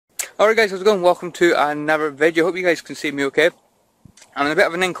Alright guys, how's it going? Welcome to another video. Hope you guys can see me okay. I'm in a bit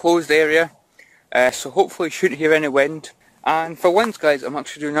of an enclosed area, so hopefully you shouldn't hear any wind. And for once guys, I'm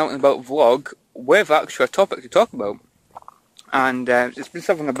actually doing out and about vlog with actually a topic to talk about. And it's been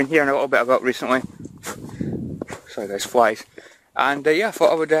something I've been hearing a little bit about recently. Sorry guys, flies. And yeah, I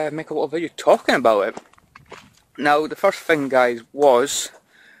thought I would make a little video talking about it. Now the first thing guys was,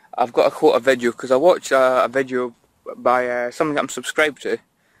 I've got to quote a video because I watched a video by someone that I'm subscribed to.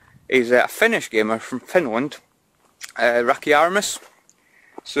 He's a Finnish gamer from Finland, Rakiarmas.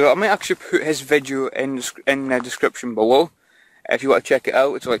 So I might actually put his video in the description below if you want to check it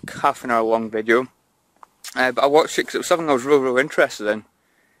out. It's like half an hour long video. But I watched it because it was something I was really interested in.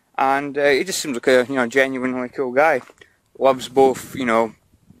 And he just seems like a genuinely cool guy. Loves both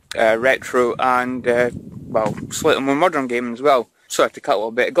retro and well, slightly more modern gaming as well. Sorry to cut a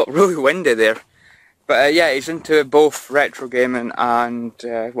little bit. It got really windy there. But yeah, he's into both retro gaming and,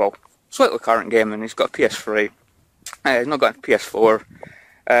 well, slightly current gaming. He's got a PS3. He's not got a PS4.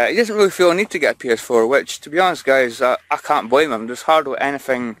 He doesn't really feel a need to get a PS4, which, to be honest guys, I can't blame him. There's hardly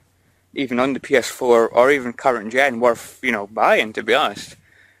anything, even on the PS4 or even current gen, worth, buying, to be honest.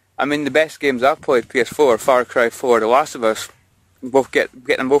 I mean, the best games I've played PS4, Far Cry 4, The Last of Us, get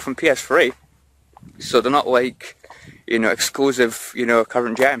them both on PS3. So they're not like, exclusive,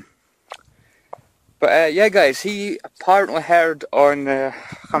 current gen. But yeah guys, he apparently heard on, I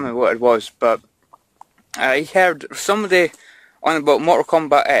can't remember what it was, but he heard somebody on about Mortal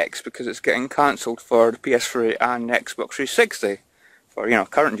Kombat X because it's getting cancelled for the PS3 and Xbox 360 for,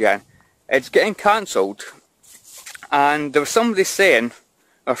 current gen. It's getting cancelled, and there was somebody saying,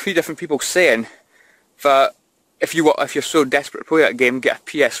 or a few different people saying, that if you're so desperate to play that game, get a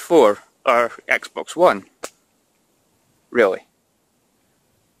PS4 or Xbox One. Really?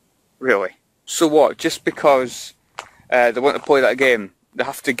 Really? So what, just because they want to play that game, they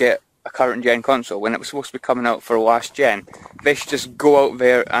have to get a current gen console when it was supposed to be coming out for last gen? They should just go out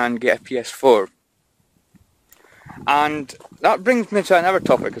there and get a PS4. And that brings me to another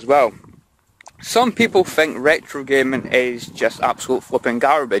topic as well. Some people think retro gaming is just absolute flipping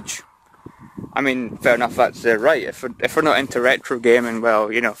garbage. I mean, fair enough, that's right. If we're not into retro gaming, well,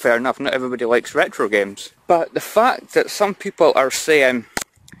 fair enough, not everybody likes retro games. But the fact that some people are saying,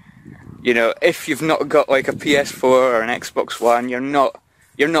 if you've not got like a PS4 or an Xbox One, you're not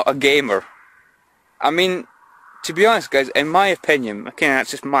a gamer. I mean, to be honest guys, in my opinion, okay,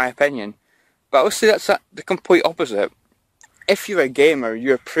 that's just my opinion, but I would say that's the complete opposite. If you're a gamer,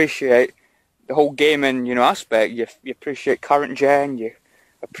 you appreciate the whole gaming, aspect. You appreciate current gen, you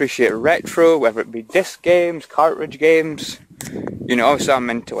appreciate retro, whether it be disc games, cartridge games. Obviously I'm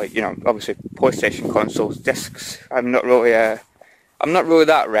into obviously PlayStation consoles, discs. I'm not really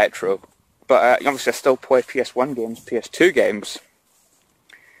that retro. But obviously I still play PS1 games, PS2 games.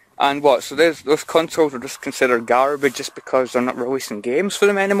 And what, so those consoles are just considered garbage just because they're not releasing games for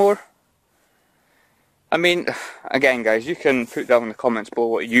them anymore? I mean, again guys, you can put down in the comments below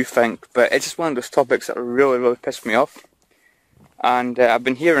what you think, but it's just one of those topics that really pissed me off. And I've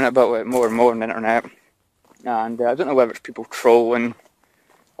been hearing about it more and more on the internet. And I don't know whether it's people trolling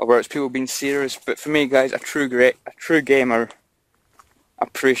or whether it's people being serious, but for me guys, a true gamer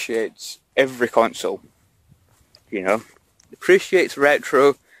appreciates every console, appreciates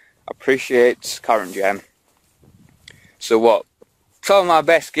retro, appreciates current gen. So what, some of my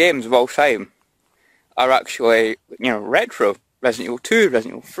best games of all time are actually, retro. Resident Evil 2,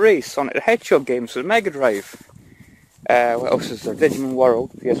 Resident Evil 3, Sonic the Hedgehog games for the Mega Drive. What else is there? Digimon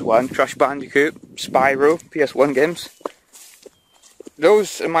World, PS1, Crash Bandicoot, Spyro, PS1 games.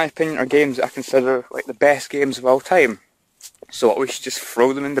 Those, in my opinion, are games that I consider like the best games of all time. So what, we should just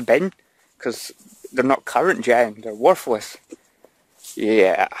throw them in the bin? Because they're not current gen, they're worthless.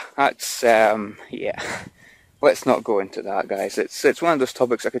 Yeah, that's, yeah. Let's not go into that, guys. It's one of those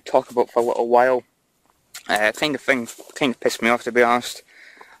topics I could talk about for a little while. Kind of pissed me off, to be honest.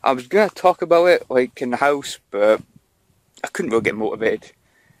 I was going to talk about it, like, in the house, but I couldn't really get motivated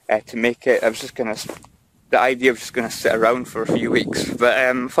to make it. The idea of just going to sit around for a few weeks. But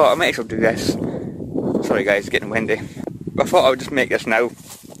I thought I might as well do this. Sorry guys, it's getting windy. But I thought I would just make this now,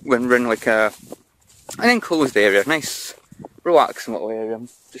 when we're in like an enclosed area, nice, relaxing little area. I'm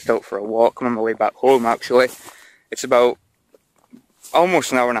just out for a walk. I'm on my way back home actually. It's about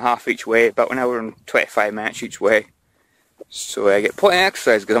almost an hour and a half each way, about an hour and 25 minutes each way. So I get plenty of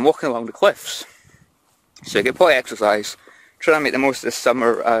exercise because I'm walking along the cliffs. So I get plenty of exercise, trying to make the most of this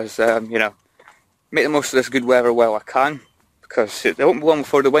summer as, make the most of this good weather while I can, because it won't be long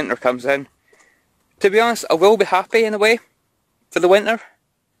before the winter comes in. To be honest, I will be happy in a way for the winter.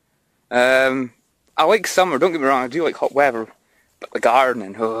 I like summer, don't get me wrong, I do like hot weather, But the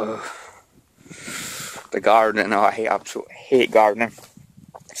gardening, oh, I absolutely hate gardening.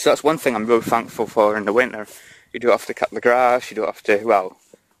 So that's one thing I'm really thankful for in the winter. You don't have to cut the grass, you don't have to, well,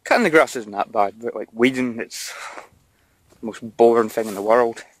 cutting the grass isn't that bad, but like weeding, it's the most boring thing in the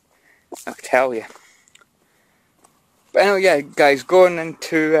world, I can tell you. But anyway, yeah, guys, going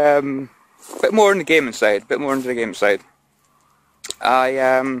into a bit more on the gaming side,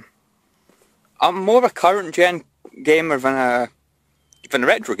 I'm more of a current gen gamer than a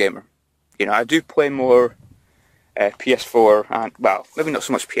retro gamer. You know, I do play more PS4 and, well, maybe not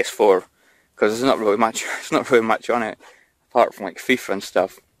so much PS4 because there's not really much on it apart from like FIFA and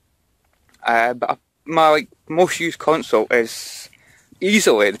stuff. But my most used console is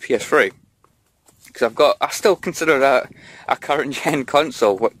easily the PS3 because I still consider that a current gen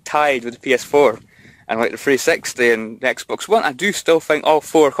console, tied with the PS4 and like the 360 and the Xbox One. I do still think all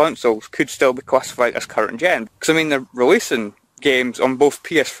four consoles could still be classified as current gen because I mean they're releasing games on both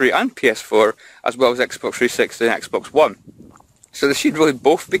PS3 and PS4 as well as Xbox 360 and Xbox One. So they should really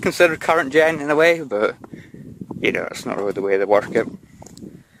both be considered current gen in a way, but you know, it's not really the way they work it.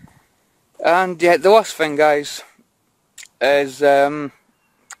 And yeah, the last thing, guys, is another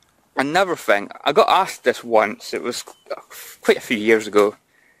thing. I got asked this once, it was quite a few years ago,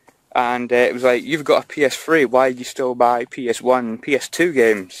 and it was like, you've got a PS3, why do you still buy PS1, PS2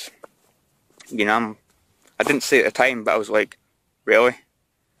 games? You know, I didn't say it at the time, but I was like, really?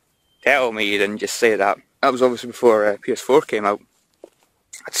 Tell me you didn't just say that. That was obviously before PS4 came out.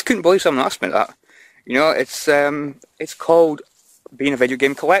 I just couldn't believe someone asked me that. You know, it's called being a video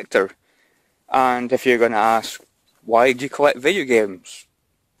game collector. And if you're going to ask, why do you collect video games?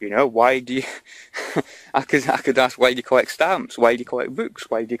 You know, why do you... I could ask, why do you collect stamps? Why do you collect books?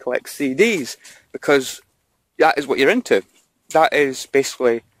 Why do you collect CDs? Because that is what you're into. That is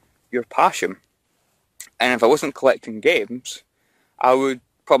basically your passion. And if I wasn't collecting games, I would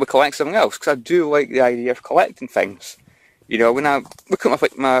probably collect something else, because I do like the idea of collecting things. You know, when I look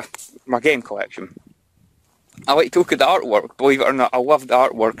at my game collection, I like to look at the artwork. Believe it or not, I love the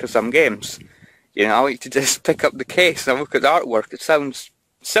artwork of some games. You know, I like to just pick up the case and look at the artwork. It sounds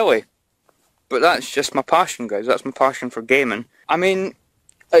silly, but that's just my passion, guys. That's my passion for gaming. I mean,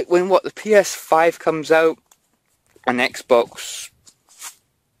 like when the PS5 comes out and Xbox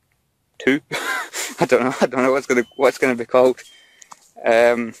 2, I don't know what's gonna be called.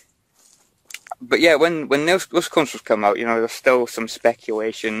 But yeah, when those consoles come out, you know, there's still some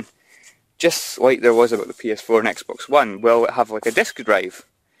speculation, just like there was about the PS4 and Xbox One. Will it have like a disc drive?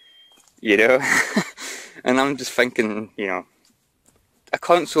 You know, and I'm just thinking, you know, a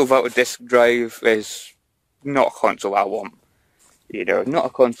console without a disc drive is not a console I want. You know, not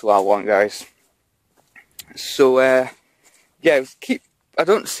a console I want, guys. So yeah, I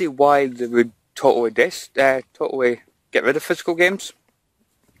don't see why they would totally get rid of physical games.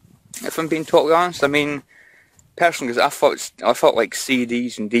 If I'm being totally honest, I mean, personally, because I thought like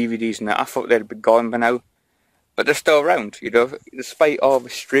CDs and DVDs and that, I thought they'd be gone by now. But they're still around, you know, despite all the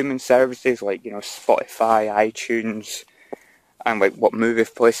streaming services like, you know, Spotify, iTunes, and like what movie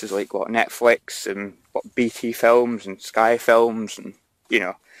places like what Netflix and what BT Films and Sky Films, and you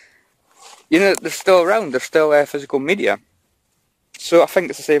know, they're still around. They're still physical media. So I think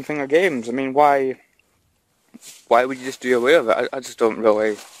it's the same thing with games. I mean, why would you just do away with it? I just don't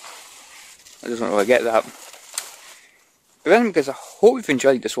really get that. But then, guys, I hope you've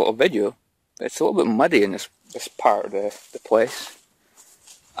enjoyed this little video. It's a little bit muddy in this part of the place.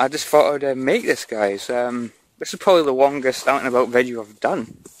 I just thought I'd make this, guys. This is probably the longest out and about video I've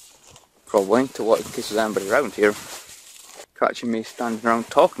done. Probably, to what in case there's anybody around here catching me standing around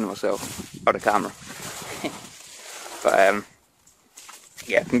talking to myself, or the camera. But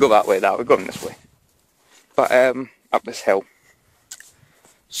yeah, I can go that way, we're going this way. But up this hill.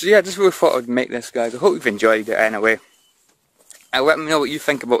 So yeah, just really thought I'd make this, guys. I hope you've enjoyed it anyway. And let me know what you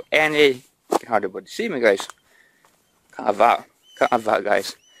think about any... You can hardly see me, guys. Can't have that,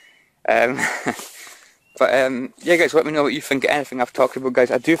 guys. But yeah, guys, let me know what you think of anything I've talked about,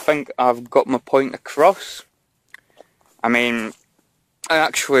 guys. I do think I've got my point across. I mean,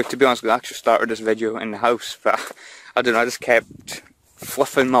 to be honest, I actually started this video in the house, but I don't know, I just kept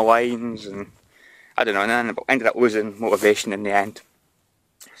fluffing my lines, and I don't know, and then I ended up losing motivation in the end.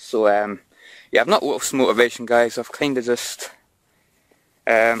 So yeah, I've not lost motivation, guys. I've kind of just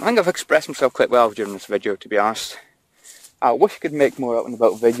I think I've expressed myself quite well during this video, to be honest. I wish I could make more out and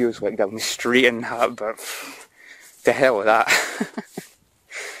about videos like down the street and that, but to hell with that.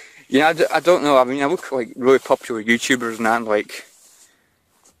 You know, I don't know, I mean, I look like really popular YouTubers and that, like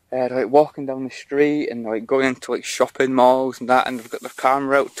walking down the street and like going into like shopping malls and that, and they've got their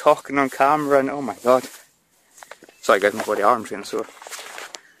camera out talking on camera, and oh my god. Sorry guys, my bloody arm's getting sore.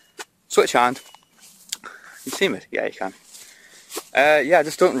 Switch hand. You see me? Yeah, you can. Yeah, I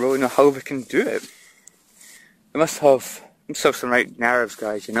just don't really know how we can do it. They must have some right nerves,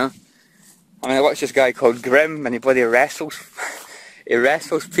 guys, you know? I mean, I watched this guy called Grim, and he bloody wrestles. He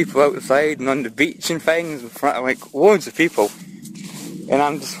wrestles people outside and on the beach and things in front of like loads of people. And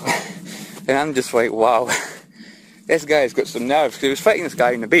I'm just like, wow. This guy's got some nerves, because he was fighting this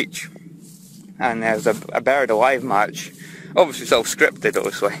guy on the beach. And there was a buried alive match. Obviously it's all scripted,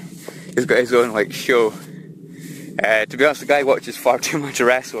 obviously. He's got his own like show. To be honest, the guy watches far too much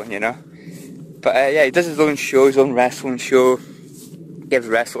wrestling, you know. But yeah, he does his own show, his own wrestling show. Gives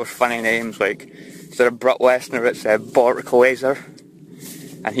wrestlers funny names, like instead of Brock Lesnar it's Bork Laser.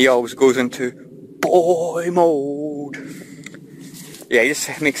 And he always goes into boy mode. Yeah, he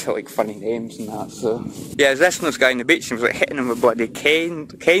just makes it like funny names and that, so. Yeah, I was wrestling this guy on the beach and was like hitting him with bloody cane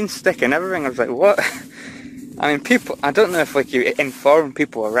stick and everything. I was like, what? I mean, people, I don't know if like you inform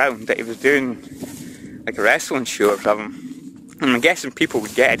people around that he was doing like a wrestling show or something. I'm guessing people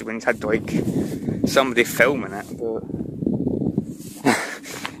would get it when he had like somebody filming it, but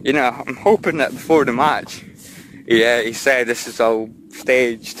you know, I'm hoping that before the match, he said this is all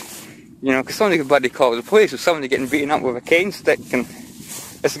staged. You know, because somebody could bloody call the police with somebody getting beaten up with a cane stick, and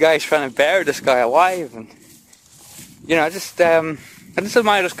this guy's trying to bury this guy alive, and you know, I just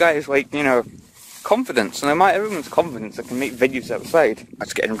admire this guy's like, you know, confidence, and I admire everyone's confidence that can make videos outside.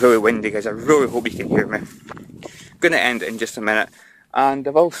 It's getting really windy, guys. I really hope you can hear me. I'm gonna end it in just a minute, and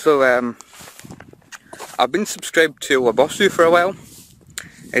I've also I've been subscribed to Labosu for a while.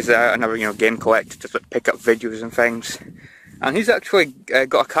 He's another, you know, game collector to like, pick up videos and things. And he's actually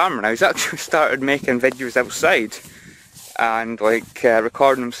got a camera now. He's actually started making videos outside and like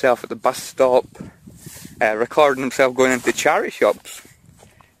recording himself at the bus stop, recording himself going into charity shops.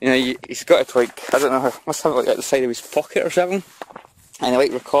 You know, he's got it like, I don't know, must have it like at the side of his pocket or something. And he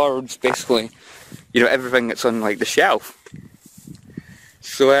like records basically, you know, everything that's on like the shelf.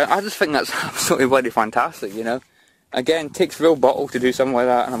 So I just think that's absolutely bloody fantastic, you know. Again, it takes real bottle to do something like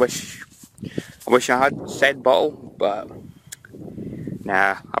that, and I wish I had said bottle, but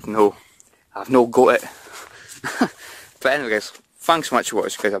nah, I've no got it. But anyway guys, thanks so much for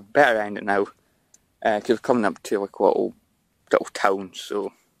watching, guys. I better end it now, because we're coming up to like a little town,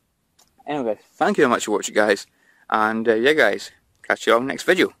 so anyway guys, thank you very much for watching, guys, and yeah guys, catch you all in the next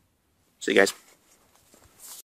video. See you guys.